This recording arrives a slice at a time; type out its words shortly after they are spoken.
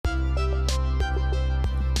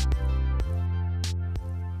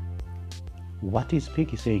What is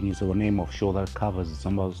Piggy saying is a name offshore that covers the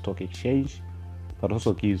Zimbabwe Stock Exchange, but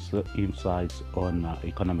also gives insights on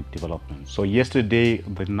economic development. So yesterday,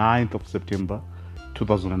 the 9th of September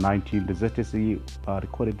 2019, the ZSE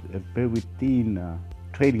recorded a very thin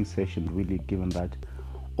trading session, really, given that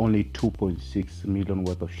only 2.6 million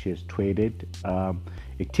worth of shares traded.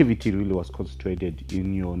 Activity really was concentrated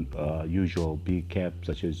in your usual big caps,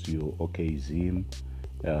 such as your OKZim,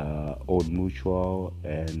 Old Mutual,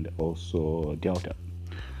 and also Delta.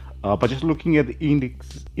 But just looking at the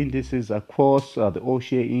indices across, the all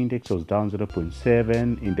share index was down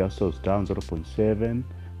 0.7, industrial was down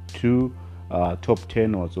 0.72, top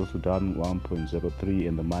 10 was also down 1.03,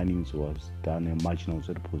 and the minings was down a marginal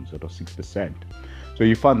 0.06%. So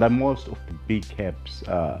you found that most of the big caps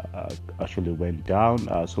actually went down.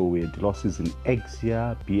 So we had losses in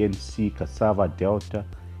Exia, BNC, Cassava, Delta,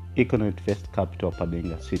 Econet, First Capital,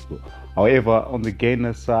 Padenga, Citgo. However, on the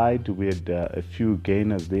gainer side, we had a few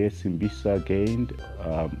gainers there. Simbisa gained,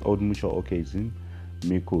 Old Mutual, OKZim,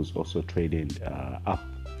 Miko's also trading up.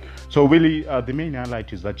 So really, the main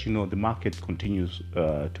highlight is that, the market continues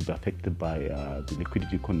to be affected by the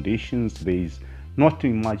liquidity conditions. There is not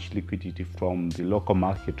too much liquidity from the local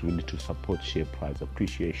market really to support share price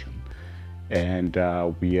appreciation. And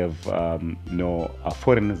we have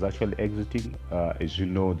foreigners actually exiting. As you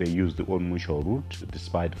know, they use the Old Mutual route,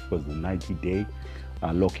 despite, of course, the 90-day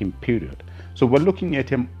lock-in period. So we're looking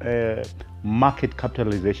at a market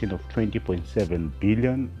capitalization of 20.7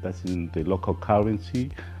 billion. That's in the local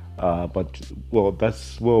currency, but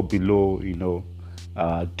that's well below 2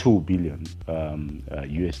 billion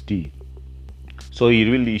USD. So it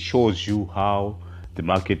really shows you how the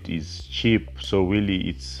market is cheap. So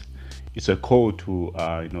really, it's a call to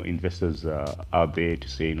investors out there to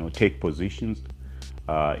say, take positions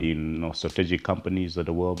in strategic companies that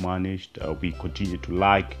are well managed. We continue to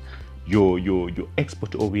like your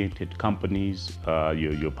export-oriented companies,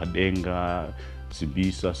 your Padenga,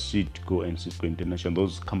 Simbisa, Citgo, and Citgo International.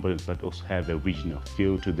 Those companies that also have a regional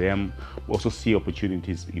feel to them. We also see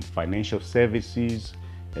opportunities in financial services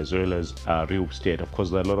as well as real estate. Of course,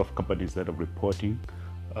 there are a lot of companies that are reporting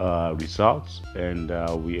results, and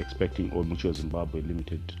we're expecting Old Mutual Zimbabwe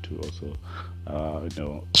Limited to also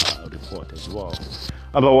report as well.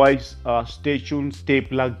 Otherwise, stay tuned, stay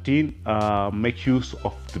plugged in, make use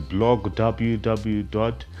of the blog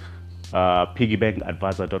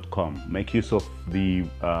www.piggybankadvisor.com. Make use of the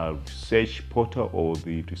research portal or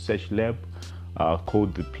the research lab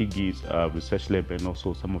called the Piggy's Research Lab, and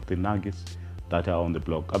also some of the nuggets that are on the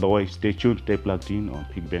blog. Otherwise, stay tuned, stay plugged in on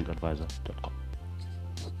piggybankadvisor.com.